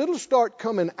until it'll start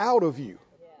coming out of you.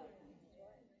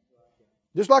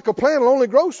 Just like a plant will only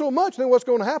grow so much, then what's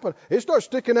going to happen? It starts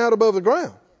sticking out above the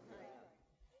ground.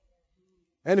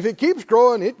 And if it keeps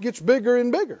growing, it gets bigger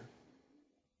and bigger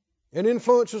and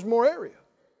influences more area.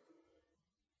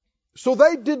 So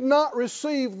they did not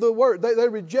receive the word. They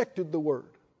rejected the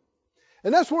word.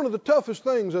 And that's one of the toughest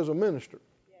things as a minister.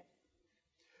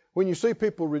 When you see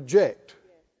people reject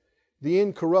the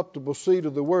incorruptible seed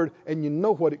of the word, and you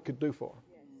know what it could do for them.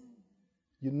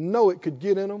 You know it could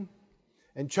get in them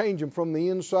and change them from the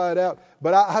inside out.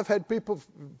 But I've had people,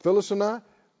 Phyllis and I,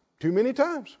 too many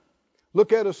times,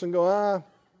 look at us and go,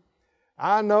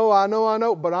 I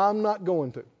know, but I'm not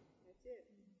going to.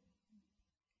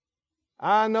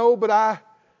 I know, but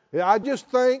I just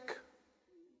think.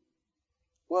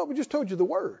 Well, we just told you the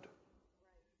word.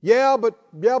 Yeah, but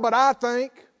I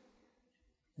think.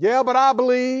 Yeah, but I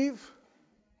believe.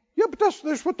 Yeah, but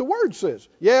that's what the word says.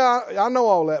 Yeah, I know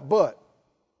all that, but.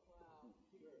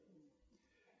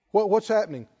 What's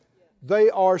happening? They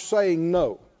are saying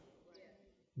no.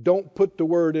 Don't put the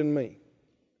word in me.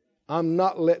 I'm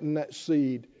not letting that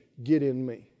seed get in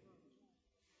me.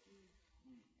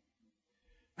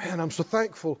 Man, I'm so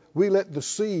thankful we let the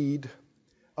seed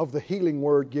of the healing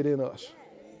word get in us.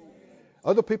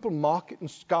 Other people mock it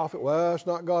and scoff it. Well, it's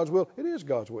not God's will. It is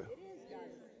God's will.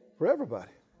 For everybody.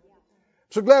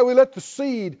 I'm so glad we let the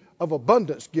seed of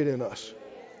abundance get in us.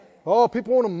 Oh,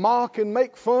 people want to mock and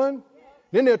make fun.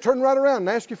 Then they'll turn right around and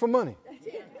ask you for money.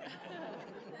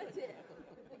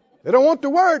 They don't want the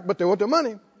word, but they want the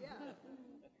money.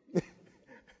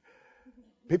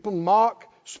 People mock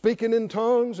speaking in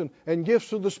tongues and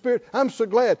gifts of the Spirit. I'm so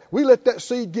glad we let that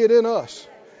seed get in us.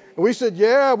 And we said,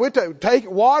 yeah, we take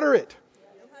it, water it.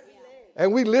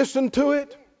 And we listen to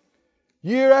it.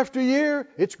 Year after year,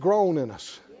 it's grown in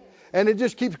us. And it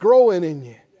just keeps growing in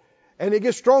you. And it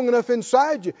gets strong enough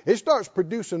inside you. It starts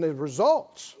producing the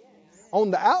results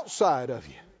on the outside of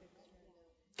you.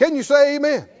 Can you say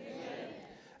amen?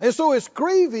 And so it's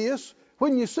grievous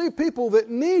when you see people that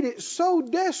need it so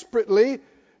desperately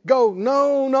go,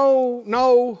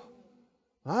 no.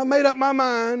 I made up my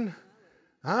mind.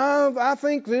 I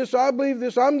think this. I believe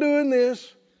this. I'm doing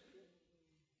this.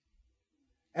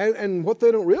 And what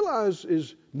they don't realize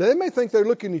is they may think they're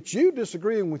looking at you,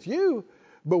 disagreeing with you,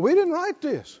 but we didn't write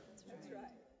this.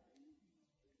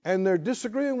 And they're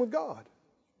disagreeing with God.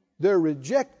 They're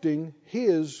rejecting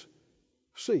His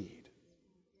seed.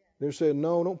 They're saying,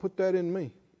 no, don't put that in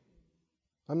me.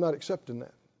 I'm not accepting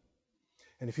that.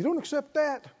 And if you don't accept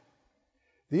that,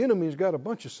 the enemy's got a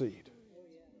bunch of seed.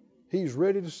 He's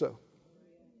ready to sow.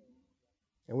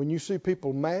 And when you see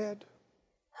people mad,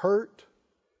 hurt,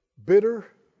 bitter,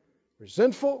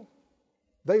 resentful,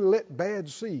 they let bad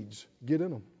seeds get in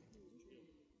them.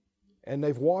 And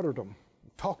they've watered them,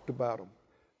 talked about them,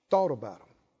 thought about them.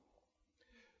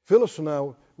 Phyllis and I,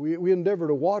 we endeavor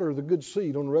to water the good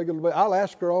seed on a regular basis. I'll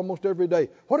ask her almost every day,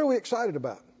 what are we excited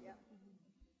about?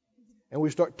 And we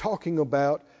start talking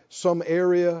about some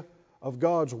area of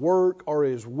God's work or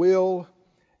His will.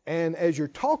 And as you're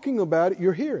talking about it,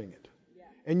 you're hearing it.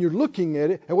 And you're looking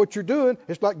at it. And what you're doing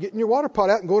is like getting your water pot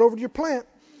out and going over to your plant.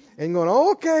 And going,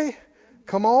 okay,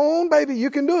 come on, baby, you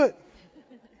can do it.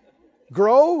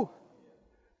 Grow.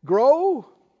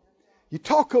 You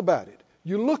talk about it.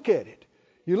 You look at it.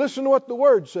 You listen to what the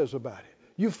Word says about it.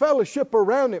 You fellowship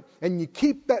around it. And you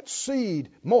keep that seed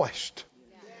moist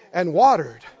and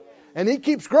watered. And it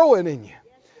keeps growing in you.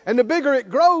 And the bigger it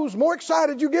grows, more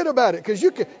excited you get about it. Because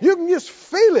you can just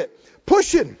feel it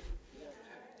pushing.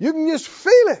 You can just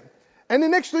feel it. And the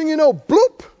next thing you know,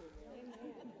 bloop.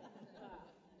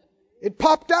 It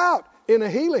popped out in a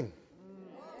healing.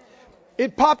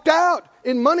 It popped out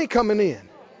in money coming in.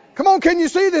 Come on, can you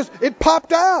see this? It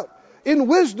popped out in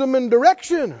wisdom and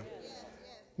direction.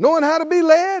 Knowing how to be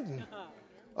led.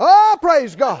 Oh,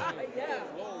 praise God.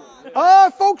 Oh,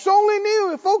 if folks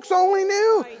only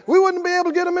knew, we wouldn't be able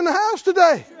to get them in the house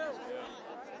today.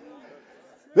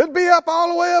 They'd be up all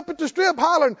the way up at the strip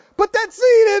hollering, put that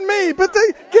seed in me,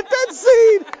 get that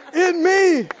seed in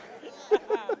me.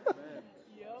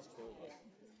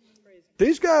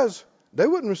 These guys, they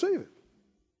wouldn't receive it.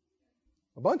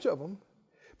 A bunch of them.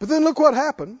 But then look what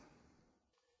happened.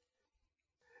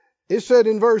 It said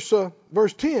in verse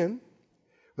 10,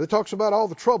 it talks about all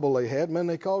the trouble they had. Man,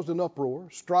 they caused an uproar,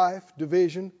 strife,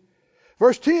 division.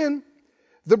 Verse 10,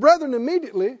 the brethren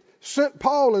immediately sent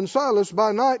Paul and Silas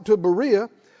by night to Berea,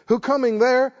 who coming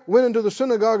there went into the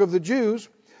synagogue of the Jews.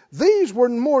 These were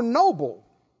more noble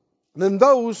than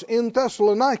those in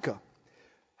Thessalonica.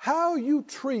 How you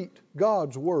treat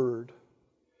God's word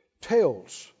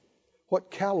tells what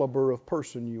caliber of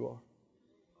person you are.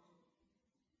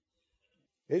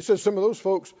 It says some of those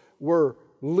folks were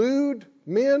lewd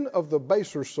men of the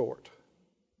baser sort.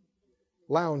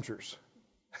 Loungers.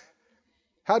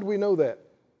 How do we know that?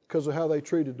 Because of how they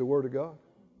treated the Word of God.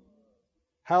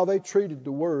 How they treated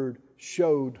the Word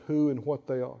showed who and what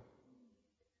they are.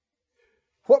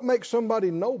 What makes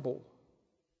somebody noble?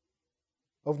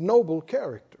 Of noble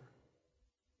character.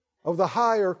 Of the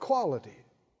higher quality.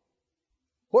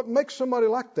 What makes somebody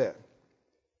like that?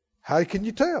 How can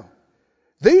you tell?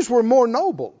 These were more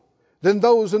noble than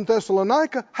those in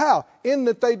Thessalonica. How? In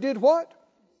that they did what?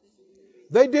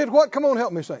 They did what? Come on,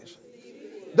 help me, saints.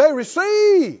 They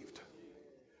received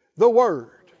the Word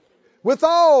with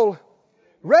all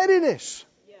readiness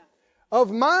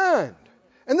of mind.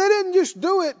 And they didn't just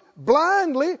do it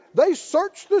blindly. They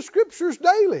searched the Scriptures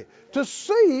daily to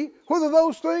see whether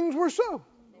those things were so.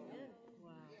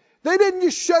 They didn't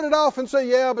just shut it off and say,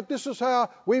 yeah, but this is how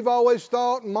we've always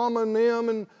thought, and Mama and them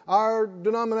and our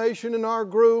denomination and our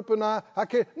group, and I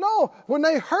can't. No, when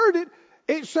they heard it,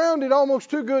 it sounded almost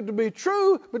too good to be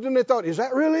true, but then they thought, is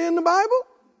that really in the Bible?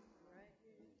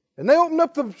 And they opened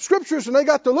up the Scriptures and they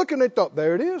got to look and they thought,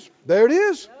 there it is, there it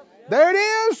is, there it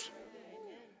is.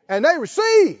 And they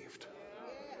received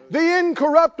the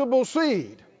incorruptible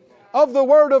seed of the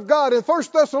Word of God. And 1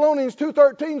 Thessalonians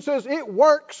 2:13 says it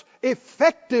works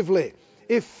effectively,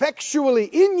 effectually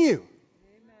in you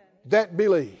that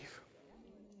believe.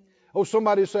 Oh,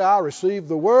 somebody say, I receive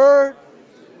the Word.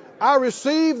 I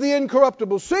receive the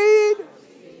incorruptible seed.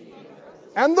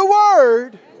 And the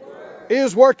Word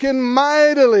is working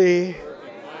mightily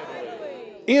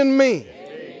in me.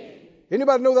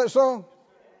 Anybody know that song?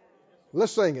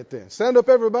 Let's sing it then. Stand up,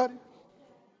 everybody.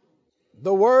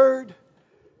 The Word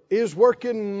is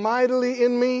working mightily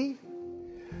in me.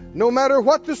 No matter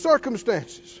what the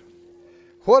circumstances,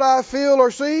 what I feel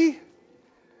or see,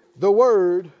 the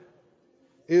Word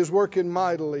is working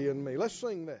mightily in me. Let's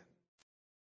sing that.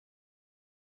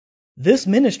 This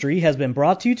ministry has been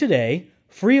brought to you today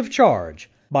free of charge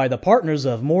by the partners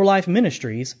of More Life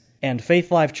Ministries and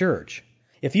Faith Life Church.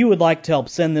 If you would like to help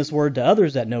send this word to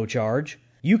others at no charge,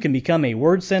 you can become a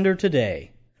word sender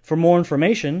today. For more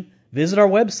information, visit our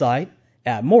website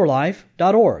at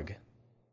morelife.org.